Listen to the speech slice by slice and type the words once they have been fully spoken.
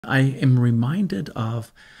I am reminded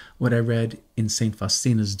of what I read in St.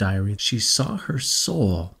 Faustina's diary. She saw her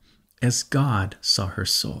soul as God saw her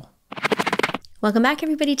soul. Welcome back,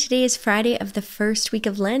 everybody. Today is Friday of the first week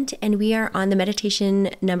of Lent, and we are on the meditation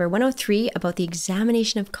number 103 about the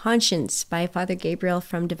examination of conscience by Father Gabriel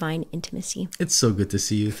from Divine Intimacy. It's so good to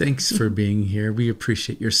see you. Thanks for being here. We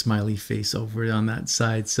appreciate your smiley face over on that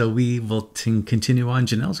side. So we will continue on.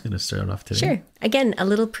 Janelle's going to start off today. Sure. Again, a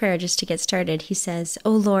little prayer just to get started. He says, "O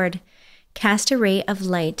Lord, cast a ray of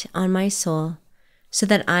light on my soul so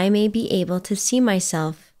that I may be able to see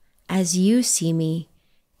myself as you see me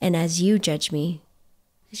and as you judge me."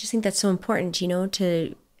 I just think that's so important,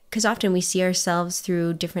 because often we see ourselves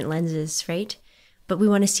through different lenses, right? But we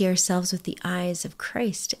want to see ourselves with the eyes of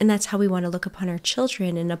Christ. And that's how we want to look upon our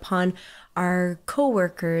children and upon our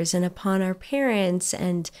co-workers and upon our parents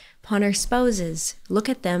and upon our spouses. Look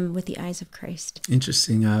at them with the eyes of Christ.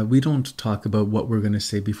 Interesting. We don't talk about what we're going to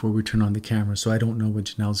say before we turn on the camera. So I don't know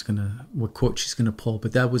what quote she's going to pull.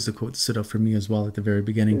 But that was the quote that stood out for me as well at the very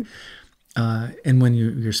beginning. And when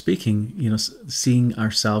you're speaking, seeing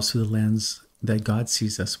ourselves through the lens that God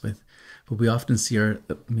sees us with. But we often see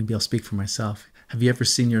maybe I'll speak for myself. Have you ever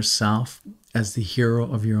seen yourself as the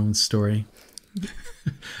hero of your own story?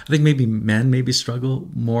 I think maybe men struggle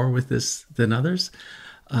more with this than others.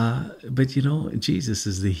 But Jesus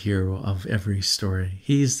is the hero of every story.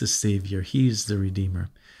 He's the Savior. He's the Redeemer.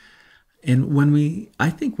 And I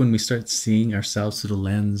think when we start seeing ourselves through the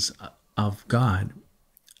lens of God,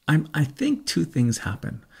 I think two things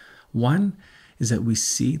happen. One is that we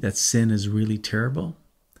see that sin is really terrible,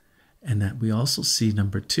 and that we also see,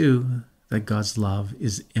 number two, that God's love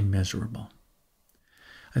is immeasurable.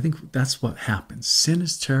 I think that's what happens. Sin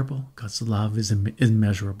is terrible. God's love is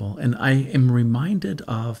immeasurable. And I am reminded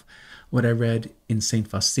of what I read in St.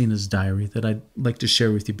 Faustina's diary that I'd like to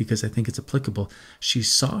share with you because I think it's applicable. She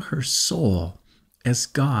saw her soul as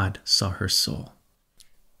God saw her soul.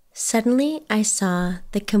 "Suddenly I saw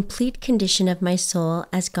the complete condition of my soul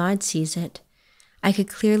as God sees it. I could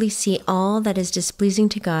clearly see all that is displeasing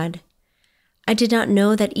to God. I did not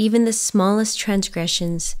know that even the smallest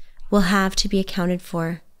transgressions will have to be accounted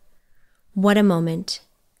for. What a moment!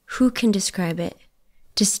 Who can describe it?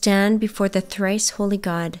 To stand before the Thrice-Holy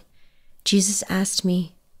God. Jesus asked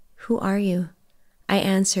me, 'Who are you?' I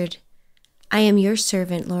answered, 'I am your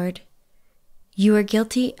servant, Lord. You are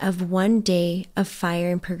guilty of 1 day of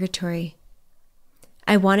fire in purgatory.'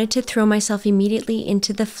 I wanted to throw myself immediately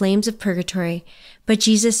into the flames of purgatory, but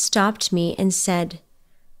Jesus stopped me and said,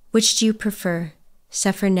 'Which do you prefer,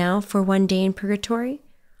 suffer now for 1 day in purgatory,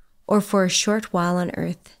 or for a short while on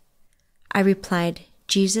earth?' I replied,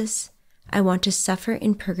 'Jesus, I want to suffer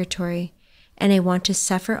in purgatory, and I want to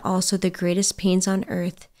suffer also the greatest pains on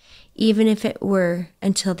earth, even if it were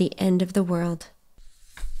until the end of the world.'"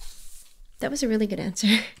 That was a really good answer,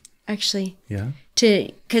 actually. Yeah.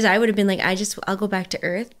 Because I would have been like, I'll go back to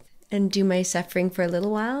earth and do my suffering for a little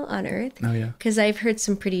while on earth. Oh, yeah. Because I've heard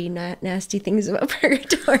some pretty nasty things about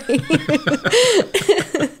purgatory.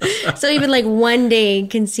 So even like 1 day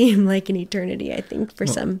can seem like an eternity, I think, for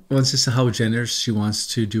some. Well, it's just how generous she wants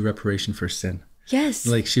to do reparation for sin. Yes.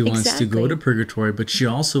 Like she wants to go to purgatory, but she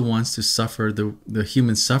also wants to suffer the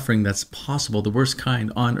human suffering that's possible, the worst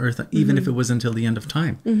kind on earth, even if it was until the end of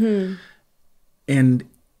time. Mm-hmm. And,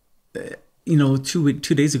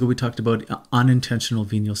 2 days ago, we talked about unintentional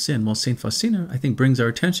venial sin. Well, St. Faustina, I think, brings our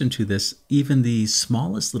attention to this. Even the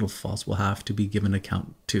smallest little faults will have to be given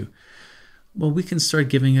account to. Well, we can start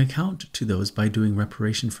giving account to those by doing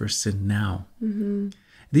reparation for sin now. Mm-hmm.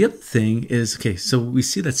 The other thing is, so we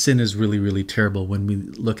see that sin is really, really terrible when we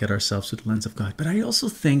look at ourselves through the lens of God. But I also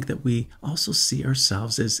think that we also see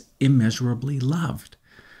ourselves as immeasurably loved.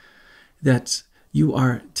 That you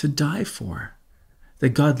are to die for.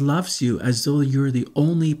 That God loves you as though you're the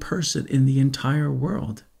only person in the entire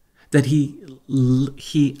world. That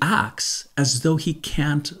he acts as though he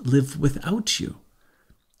can't live without you.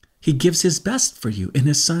 He gives his best for you in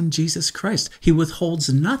his Son, Jesus Christ. He withholds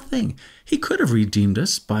nothing. He could have redeemed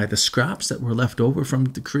us by the scraps that were left over from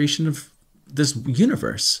the creation of this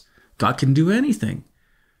universe. God can do anything.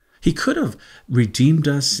 He could have redeemed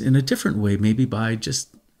us in a different way, maybe by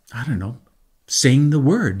just, saying the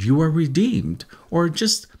word, "You are redeemed," or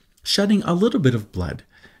just shedding a little bit of blood,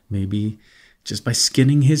 maybe just by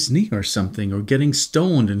skinning his knee or something, or getting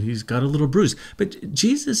stoned and he's got a little bruise. But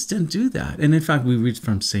Jesus didn't do that. And in fact, we read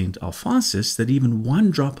from St. Alphonsus that even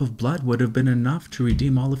 1 drop of blood would have been enough to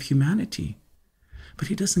redeem all of humanity. But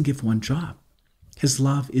he doesn't give 1 drop. His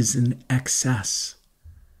love is in excess.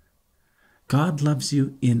 God loves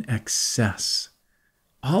you in excess.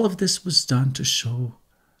 All of this was done to show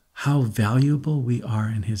how valuable we are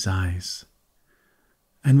in his eyes.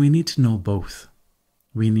 And we need to know both.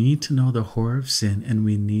 We need to know the horror of sin, and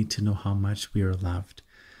we need to know how much we are loved.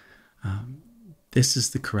 This is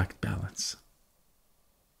the correct balance.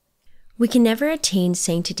 We can never attain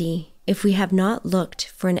sanctity if we have not looked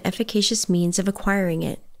for an efficacious means of acquiring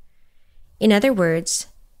it. In other words,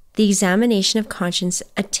 the examination of conscience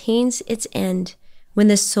attains its end when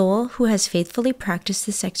the soul who has faithfully practiced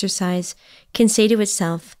this exercise can say to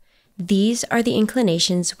itself, "These are the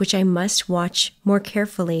inclinations which I must watch more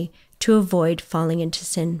carefully to avoid falling into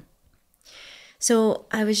sin." So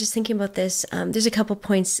I was just thinking about this. There's a couple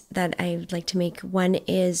points that I would like to make. One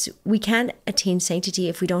is we can't attain sanctity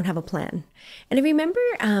if we don't have a plan. And I remember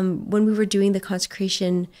when we were doing the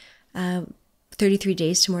consecration, 33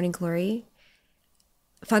 Days to Morning Glory,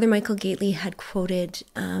 Father Michael Gately had quoted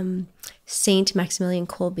Saint Maximilian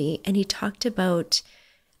Kolbe, and he talked about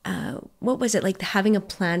what was it, like having a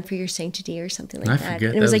plan for your sanctity or something like that. Forget.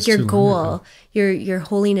 And it was like your goal, wonderful. your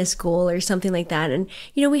holiness goal or something like that. And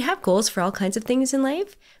you know, we have goals for all kinds of things in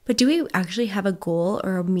life, but do we actually have a goal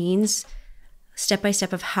or a means, step by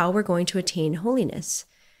step, of how we're going to attain holiness?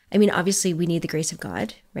 I mean, obviously we need the grace of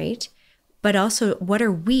God, right? But also, what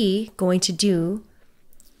are we going to do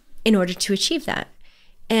in order to achieve that?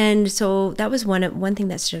 And so that was one thing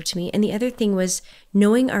that stood out to me. And the other thing was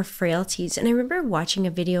knowing our frailties. And I remember watching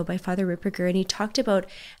a video by Father Ripperger, and he talked about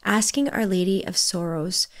asking Our Lady of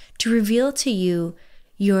Sorrows to reveal to you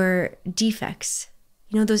your defects,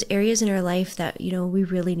 you know, those areas in our life that, you know, we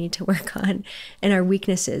really need to work on, and our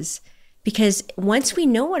weaknesses. Because once we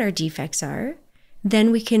know what our defects are, then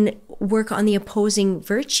we can work on the opposing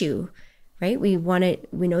virtue, right? We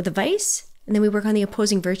know the vice, and then we work on the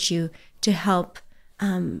opposing virtue to help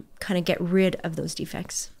kind of get rid of those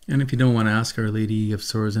defects. And if you don't want to ask Our Lady of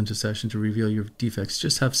Sorrows intercession to reveal your defects,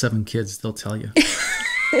 just have 7 kids. They'll tell you.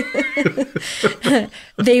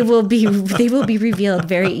 They will be revealed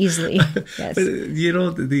very easily. Yes. You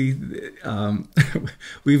know,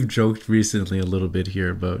 we've joked recently a little bit here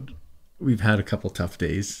about we've had a couple tough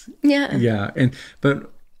days. Yeah. Yeah,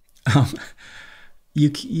 but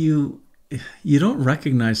you don't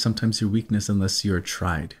recognize sometimes your weakness unless you're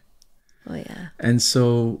tried. Oh, yeah. And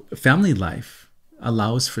so family life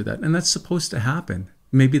allows for that. And that's supposed to happen.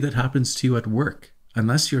 Maybe that happens to you at work.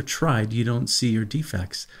 Unless you're tried, you don't see your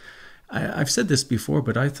defects. I've said this before,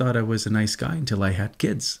 but I thought I was a nice guy until I had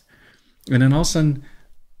kids. And then all of a sudden,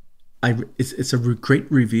 it's a great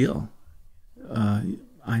reveal.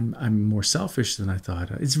 I'm more selfish than I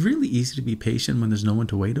thought. It's really easy to be patient when there's no one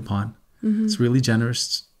to wait upon. Mm-hmm.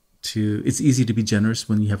 It's easy to be generous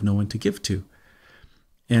when you have no one to give to.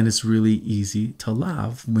 And it's really easy to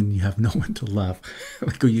love when you have no one to love.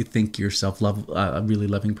 Like you think yourself a really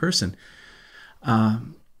loving person.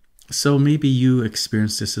 So maybe you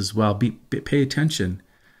experience this as well. Pay attention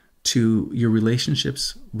to your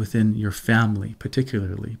relationships within your family,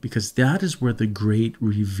 particularly, because that is where the great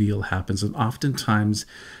reveal happens. And oftentimes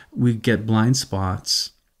we get blind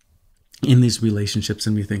spots in these relationships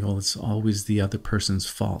and we think, oh, it's always the other person's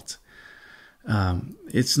fault.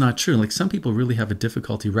 It's not true. Like some people really have a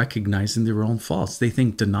difficulty recognizing their own faults. They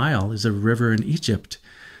think denial is a river in Egypt,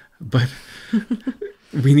 but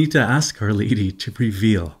we need to ask Our Lady to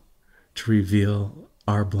reveal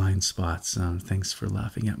our blind spots. Thanks for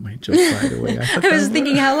laughing at my joke, by the way. I was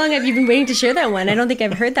thinking, how long have you been waiting to share that one? I don't think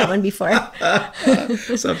I've heard that one before.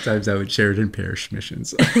 Sometimes I would share it in parish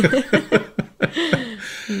missions.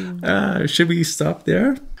 Should we stop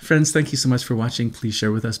there? Friends, thank you so much for watching. Please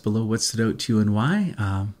share with us below what stood out to you and why.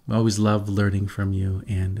 We always love learning from you.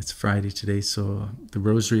 And it's Friday today, so the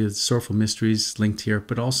Rosary of the Sorrowful Mysteries linked here,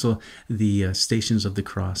 but also the Stations of the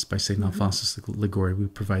Cross by St. Alphonsus Liguori. We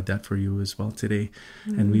provide that for you as well today.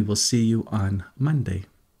 And we will see you on Monday.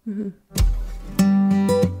 Mm-hmm.